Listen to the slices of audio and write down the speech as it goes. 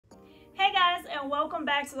and welcome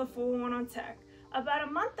back to the Full One on Tech. About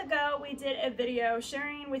a month ago, we did a video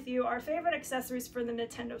sharing with you our favorite accessories for the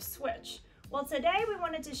Nintendo Switch. Well, today we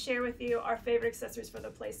wanted to share with you our favorite accessories for the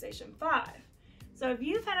PlayStation 5. So if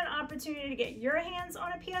you've had an opportunity to get your hands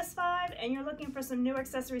on a PS5 and you're looking for some new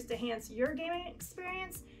accessories to enhance your gaming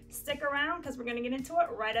experience, stick around because we're going to get into it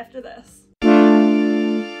right after this.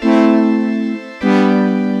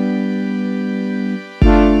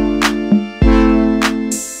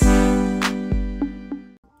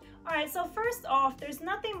 So first off, there's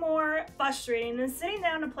nothing more frustrating than sitting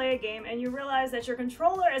down to play a game and you realize that your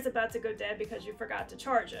controller is about to go dead because you forgot to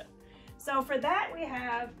charge it. So for that, we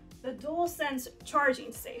have the DualSense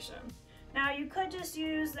charging station. Now you could just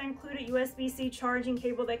use the included USB-C charging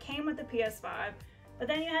cable that came with the PS5, but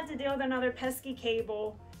then you have to deal with another pesky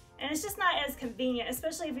cable, and it's just not as convenient,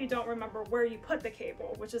 especially if you don't remember where you put the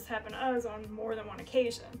cable, which has happened to us on more than one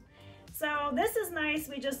occasion. So this is nice.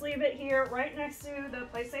 We just leave it here right next to the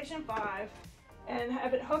PlayStation 5 and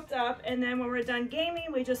have it hooked up, and then when we're done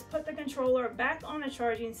gaming, we just put the controller back on the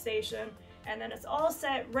charging station, and then it's all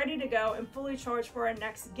set, ready to go and fully charged for our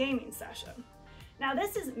next gaming session. Now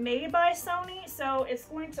this is made by Sony, so it's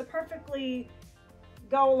going to perfectly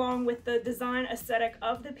go along with the design aesthetic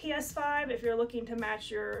of the PS5 if you're looking to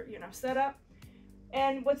match your setup.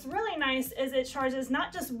 And what's really nice is it charges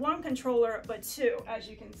not just one controller, but two, as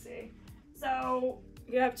you can see. So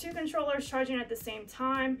you have two controllers charging at the same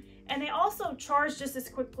time, and they also charge just as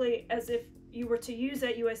quickly as if you were to use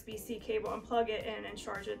that USB-C cable and plug it in and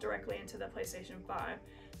charge it directly into the PlayStation 5.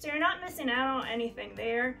 So you're not missing out on anything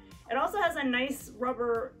there. It also has a nice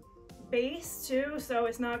rubber base too, so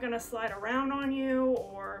it's not gonna slide around on you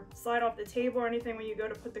or slide off the table or anything when you go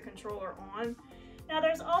to put the controller on. Now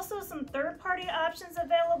there's also some third-party options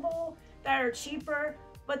available that are cheaper,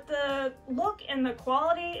 but the look and the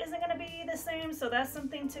quality isn't going to be the same, so that's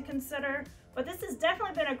something to consider. But this has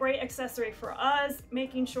definitely been a great accessory for us,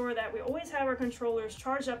 making sure that we always have our controllers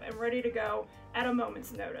charged up and ready to go at a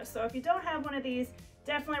moment's notice. So if you don't have one of these,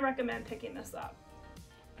 definitely recommend picking this up.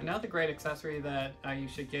 Another great accessory that you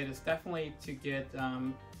should get is definitely to get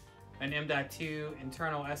an M.2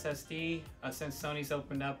 internal SSD, since Sony's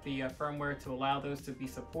opened up the firmware to allow those to be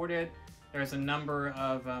supported. There's a number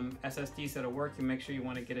of SSDs that'll work. You make sure you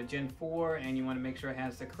want to get a Gen 4 and you want to make sure it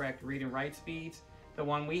has the correct read and write speeds. The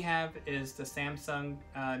one we have is the Samsung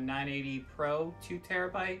 980 Pro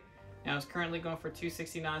 2TB. Now it's currently going for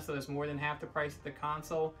 $269, so that's more than half the price of the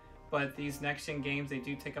console. But these next-gen games, they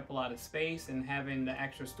do take up a lot of space, and having the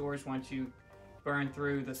extra storage once you burn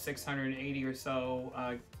through the 680 or so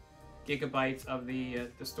gigabytes of the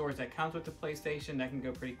storage that comes with the PlayStation, that can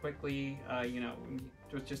go pretty quickly.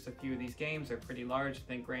 With just a few of these games, they're pretty large. I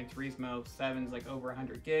think Gran Turismo 7 is like over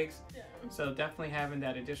 100 gigs. Yeah. So definitely having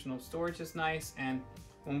that additional storage is nice. And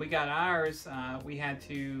when we got ours, we had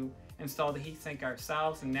to install the heatsink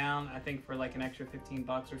ourselves, and now I think for like an extra 15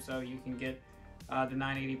 bucks or so, you can get the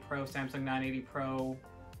 980 Pro, Samsung 980 Pro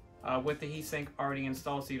with the heatsink already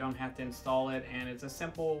installed, so you don't have to install it. And it's a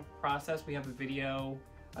simple process. We have a video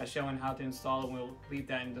showing how to install it. We'll leave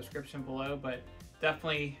that in the description below, but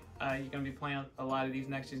definitely you're going to be playing a lot of these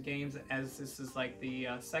next-gen games, as this is like the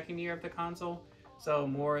second year of the console, so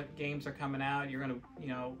more games are coming out. You're going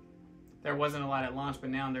to, there wasn't a lot at launch,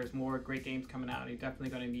 but now there's more great games coming out. You're definitely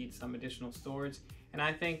going to need some additional storage, and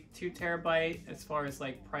I think 2 TB as far as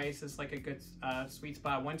like price is like a good sweet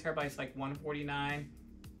spot. 1 TB is like $149,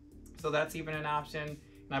 so that's even an option.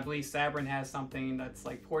 And I believe Sabrin has something that's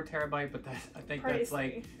like 4 TB, but I think pricey. That's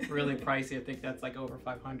like really pricey. I think that's like over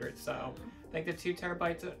 500. So I think the 2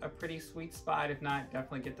 TB is a pretty sweet spot. If not,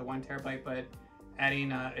 definitely get the 1 TB. But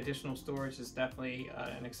adding additional storage is definitely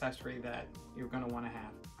an accessory that you're going to want to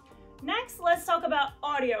have. Next, let's talk about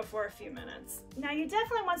audio for a few minutes. Now, you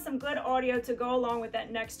definitely want some good audio to go along with that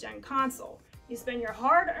next-gen console. You spend your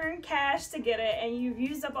hard-earned cash to get it, and you've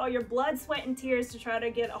used up all your blood, sweat, and tears to try to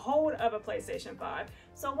get a hold of a PlayStation 5.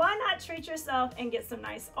 So why not treat yourself and get some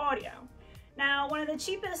nice audio? Now, one of the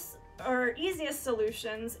cheapest or easiest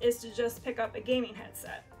solutions is to just pick up a gaming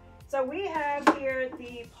headset. So we have here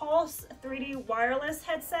the Pulse 3D wireless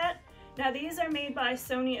headset. Now, these are made by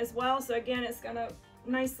Sony as well, so again, it's going to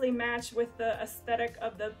nicely match with the aesthetic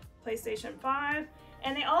of the PlayStation 5.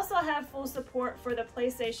 And they also have full support for the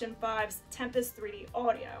PlayStation 5's Tempest 3D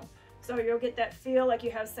audio. So you'll get that feel like you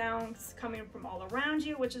have sounds coming from all around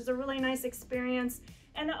you, which is a really nice experience.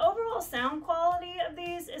 And the overall sound quality of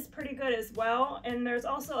these is pretty good as well. And there's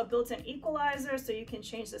also a built-in equalizer, so you can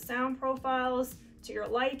change the sound profiles to your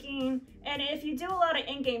liking. And if you do a lot of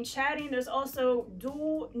in-game chatting, there's also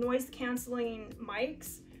dual noise canceling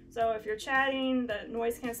mics. So if you're chatting, the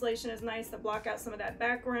noise cancellation is nice to block out some of that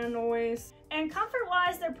background noise. And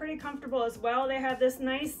comfort-wise, they're pretty comfortable as well. They have this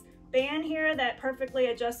nice band here that perfectly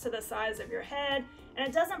adjusts to the size of your head, and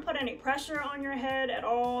it doesn't put any pressure on your head at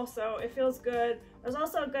all, so it feels good. There's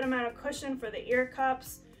also a good amount of cushion for the ear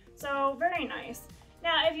cups, so very nice.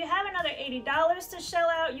 Now, if you have another $80 to shell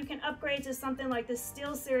out, you can upgrade to something like the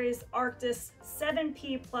SteelSeries Arctis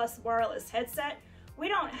 7P Plus wireless headset. We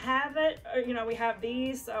don't have it, or, you know, we have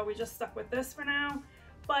these, so we just stuck with this for now.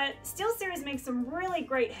 But SteelSeries makes some really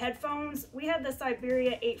great headphones. We have the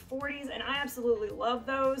Siberia 840s, and I absolutely love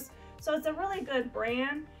those. So it's a really good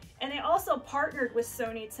brand. And they also partnered with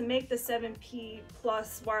Sony to make the 7P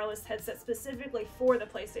Plus wireless headset specifically for the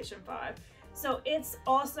PlayStation 5. So it's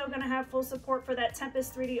also going to have full support for that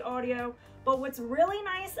Tempest 3D audio. But what's really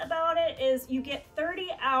nice about it is you get 30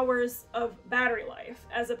 hours of battery life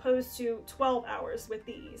as opposed to 12 hours with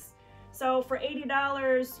these. So for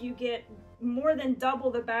 $80, you get more than double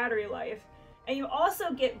the battery life. And you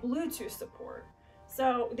also get Bluetooth support.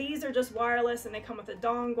 So these are just wireless and they come with a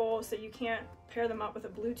dongle, so you can't pair them up with a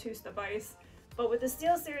Bluetooth device. But with the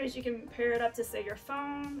SteelSeries, you can pair it up to, say, your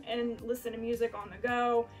phone and listen to music on the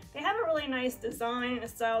go. They have a really nice design and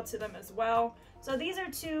style to them as well. So these are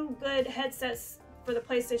two good headsets for the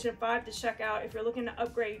PlayStation 5 to check out if you're looking to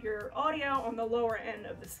upgrade your audio on the lower end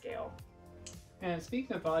of the scale. And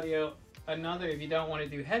speaking of audio, another, if you don't want to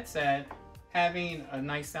do headset, having a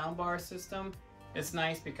nice soundbar system, it's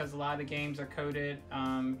nice because a lot of the games are coded,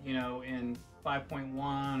 you know, in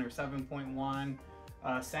 5.1 or 7.1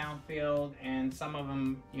 sound field, and some of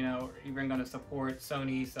them, you know, are even going to support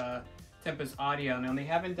Sony's Tempest audio. Now, they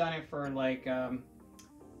haven't done it for like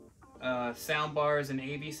sound bars and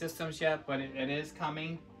AV systems yet, but it is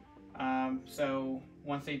coming. So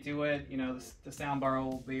once they do it, you know, the sound bar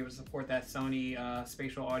will be able to support that Sony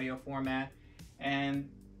spatial audio format. And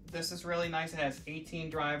this is really nice. It has 18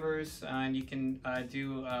 drivers, and you can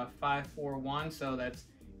do 541, so that's,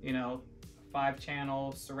 you know, 5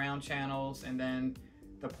 channels, surround channels, and then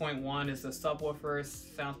the 0.1 is the subwoofer.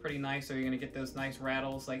 Sounds pretty nice, so you're gonna get those nice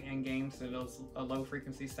rattles like in games, so those low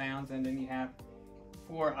frequency sounds. And then you have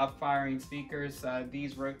 4 up-firing speakers.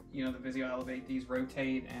 These, you know, the Vizio Elevate, these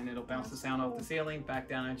rotate, and it'll bounce the sound off the ceiling back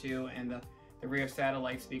down at you. And the rear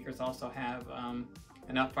satellite speakers also have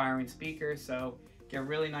an up-firing speaker, so get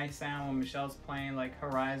really nice sound when Michelle's playing like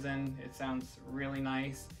Horizon. It sounds really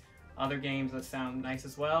nice. Other games that sound nice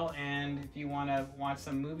as well. And if you want to watch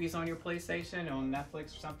some movies on your PlayStation, on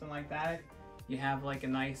Netflix or something like that, you have like a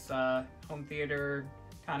nice home theater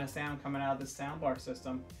kind of sound coming out of this soundbar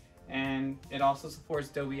system. And it also supports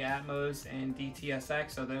Dolby Atmos and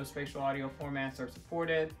DTSX, so those spatial audio formats are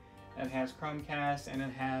supported. It has Chromecast, and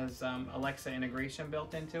it has Alexa integration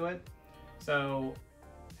built into it. So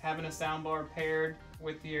having a soundbar paired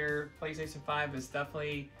with your PlayStation 5 is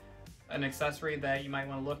definitely an accessory that you might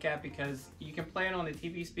want to look at, because you can play it on the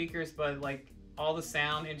TV speakers, but like all the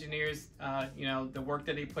sound engineers, you know, the work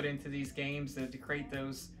that they put into these games to create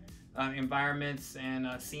those environments and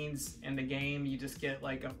scenes in the game, you just get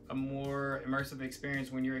like a more immersive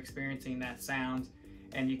experience when you're experiencing that sound,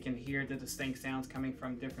 and you can hear the distinct sounds coming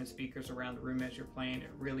from different speakers around the room as you're playing. It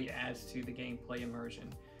really adds to the gameplay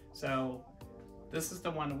immersion. So this is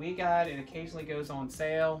the one we got. It occasionally goes on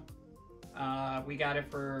sale. We got it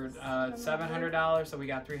for $700, so we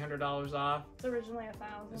got $300 off. It's originally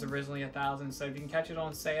 $1,000. It's originally $1,000, so if you can catch it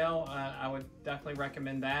on sale, I would definitely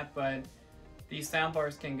recommend that. But these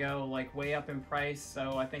soundbars can go like way up in price,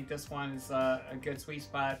 so I think this one is a good sweet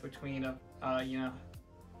spot between you know,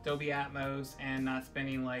 Dolby Atmos and not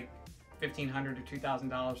spending like $1,500 to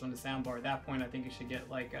 $2,000 on the soundbar. At that point, I think you should get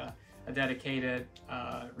like a dedicated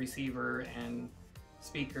receiver and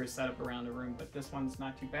speakers set up around the room. But this one's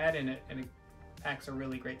not too bad, and it packs a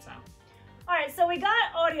really great sound. All right, so we got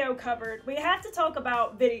audio covered. We have to talk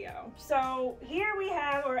about video. So here we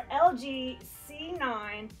have our LG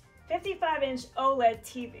C9 55-inch OLED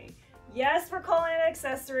TV. Yes, we're calling it an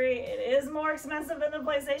accessory. It is more expensive than the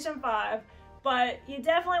PlayStation 5, but you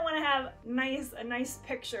definitely want to have a nice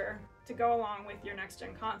picture to go along with your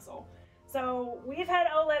next-gen console. So we've had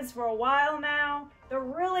OLEDs for a while now. They're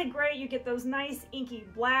really great. You get those nice inky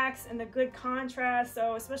blacks and the good contrast.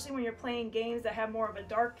 So especially when you're playing games that have more of a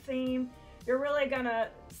dark theme, you're really gonna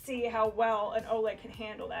see how well an OLED can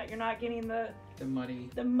handle that. You're not getting the muddy,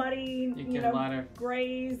 you know, a lot of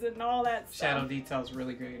grays and all that stuff. Shadow details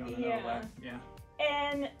really great on an OLED. Yeah.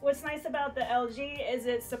 And what's nice about the LG is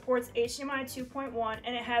it supports HDMI 2.1,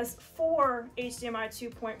 and it has 4 HDMI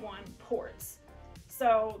 2.1 ports.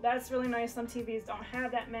 So that's really nice. Some TVs don't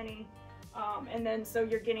have that many. And then so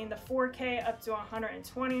you're getting the 4K up to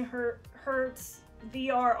 120 hertz,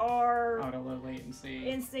 VRR, auto low latency,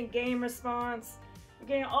 instant game response. You're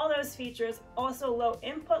getting all those features. Also low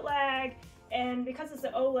input lag. And because it's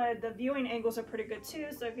an OLED, the viewing angles are pretty good too.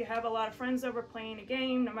 So if you have a lot of friends over playing a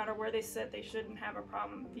game, no matter where they sit, they shouldn't have a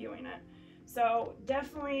problem viewing it. So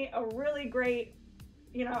definitely a really great,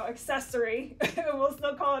 you know, accessory. We'll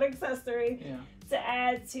still call it accessory, yeah, to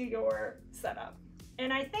add to your setup.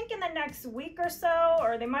 And I think in the next week or so,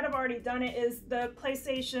 or they might have already done it, is the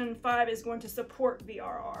PlayStation 5 is going to support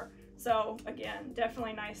VRR. So again,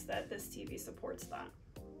 definitely nice that this TV supports that.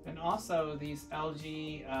 And also these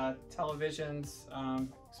LG televisions,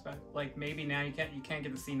 like maybe now you can't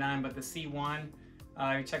get the C9, but the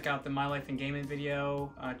C1. Check out the My Life in Gaming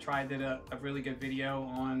video. Tried did a really good video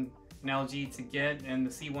on an LG to get, and the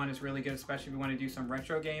C1 is really good, especially if you want to do some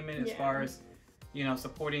retro gaming, as far as, you know,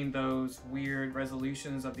 supporting those weird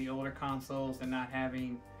resolutions of the older consoles and not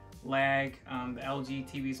having lag. The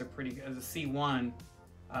LG TVs are pretty good. The C1.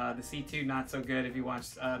 The C2 not so good if you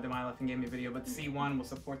watch the My Life in Gaming video, but the C1 will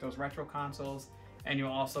support those retro consoles, and you'll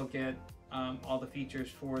also get all the features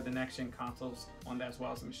for the next gen consoles on that, as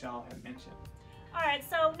well as Michelle had mentioned. Alright,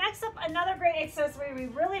 so next up, another great accessory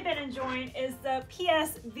we've really been enjoying is the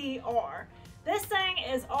PSVR. This thing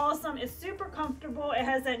is awesome. It's super comfortable. It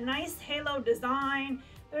has that nice halo design.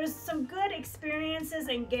 There's some good experiences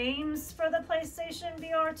and games for the PlayStation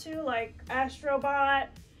VR too, like Astrobot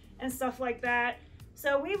and stuff like that.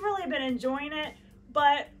 So we've really been enjoying it,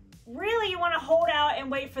 but really you want to hold out and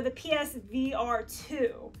wait for the PSVR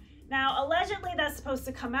 2. Now, allegedly that's supposed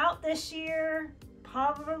to come out this year,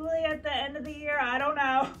 probably at the end of the year, I don't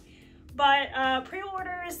know. But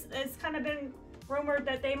pre-orders, it's kind of been rumored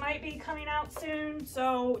that they might be coming out soon,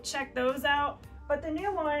 so check those out. But the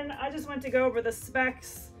new one, I just went to go over the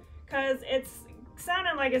specs because it's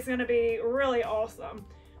sounding like it's going to be really awesome.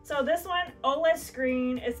 So this one, OLED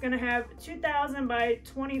screen, is going to have 2000 by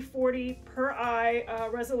 2040 per eye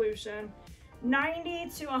resolution, 90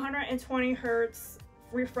 to 120 hertz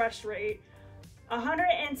refresh rate,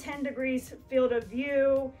 110 degrees field of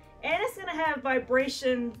view, and it's going to have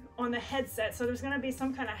vibration on the headset. So there's going to be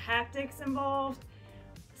some kind of haptics involved.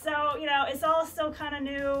 So, you know, it's all still kind of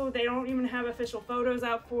new. They don't even have official photos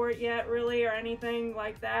out for it yet, really, or anything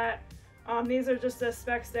like that. These are just the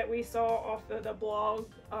specs that we saw off of the blog,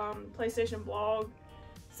 PlayStation blog.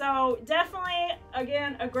 So definitely,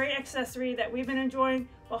 again, a great accessory that we've been enjoying,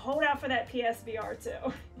 but hold out for that PSVR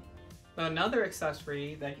too. Another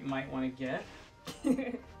accessory that you might want to get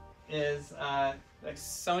is like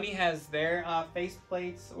Sony has their face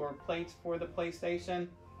plates or plates for the PlayStation,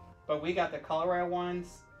 but we got the color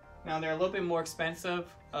ones. Now they're a little bit more expensive,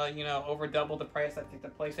 you know, over double the price. I think the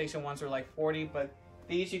PlayStation ones are like $40, but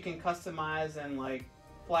these you can customize in like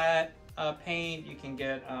flat paint. You can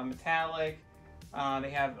get metallic. They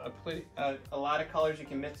have a lot of colors you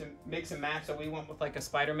can mix and match. So we went with like a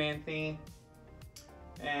Spider-Man theme,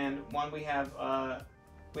 and one we have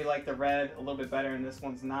we like the red a little bit better, and this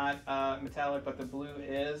one's not metallic, but the blue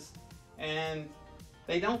is. And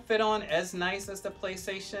they don't fit on as nice as the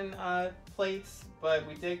PlayStation plates, but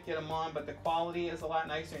we did get them on. But the quality is a lot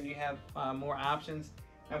nicer, and you have more options.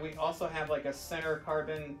 And we also have like a center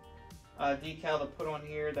carbon decal to put on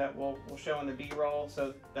here that we'll show in the B-roll,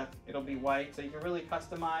 so that it'll be white. So you can really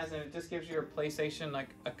customize, and it just gives your PlayStation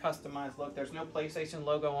like a customized look. There's no PlayStation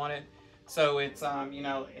logo on it, so it's you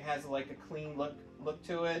know, it has like a clean look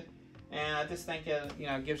to it. And I just think it, you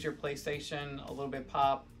know, gives your PlayStation a little bit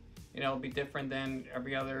pop. You know, it'll be different than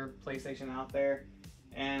every other PlayStation out there.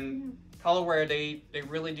 And colorware, they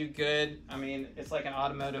really do good. I mean, it's like an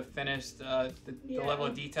automotive finish. The level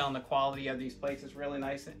of detail and the quality of these plates is really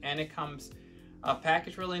nice, and it comes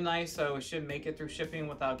packaged really nice, so it should make it through shipping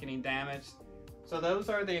without getting damaged. So those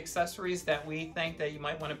are the accessories that we think that you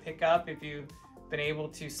might want to pick up if you've been able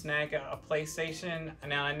to snag a PlayStation.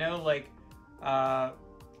 Now I know, like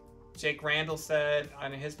Jake Randall said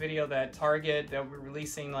on his video that Target, they'll be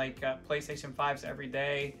releasing like PlayStation 5s every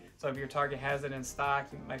day. So if your Target has it in stock,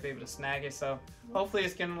 you might be able to snag it. So hopefully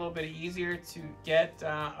it's getting a little bit easier to get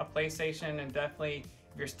a PlayStation. And definitely,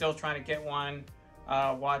 if you're still trying to get one,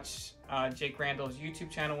 watch Jake Randall's YouTube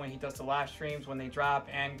channel when he does the live streams when they drop,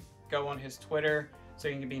 and go on his Twitter so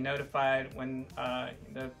you can be notified when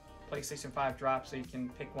the PlayStation 5 drops, so you can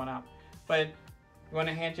pick one up. But you want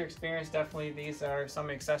to enhance your experience, definitely these are some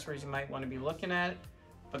accessories you might want to be looking at.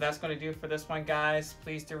 But that's going to do it for this one, guys.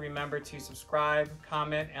 Please do remember to subscribe,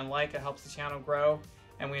 comment, and like. It helps the channel grow.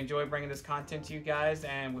 And we enjoy bringing this content to you guys.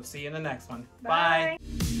 And we'll see you in the next one. Bye.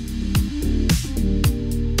 Bye.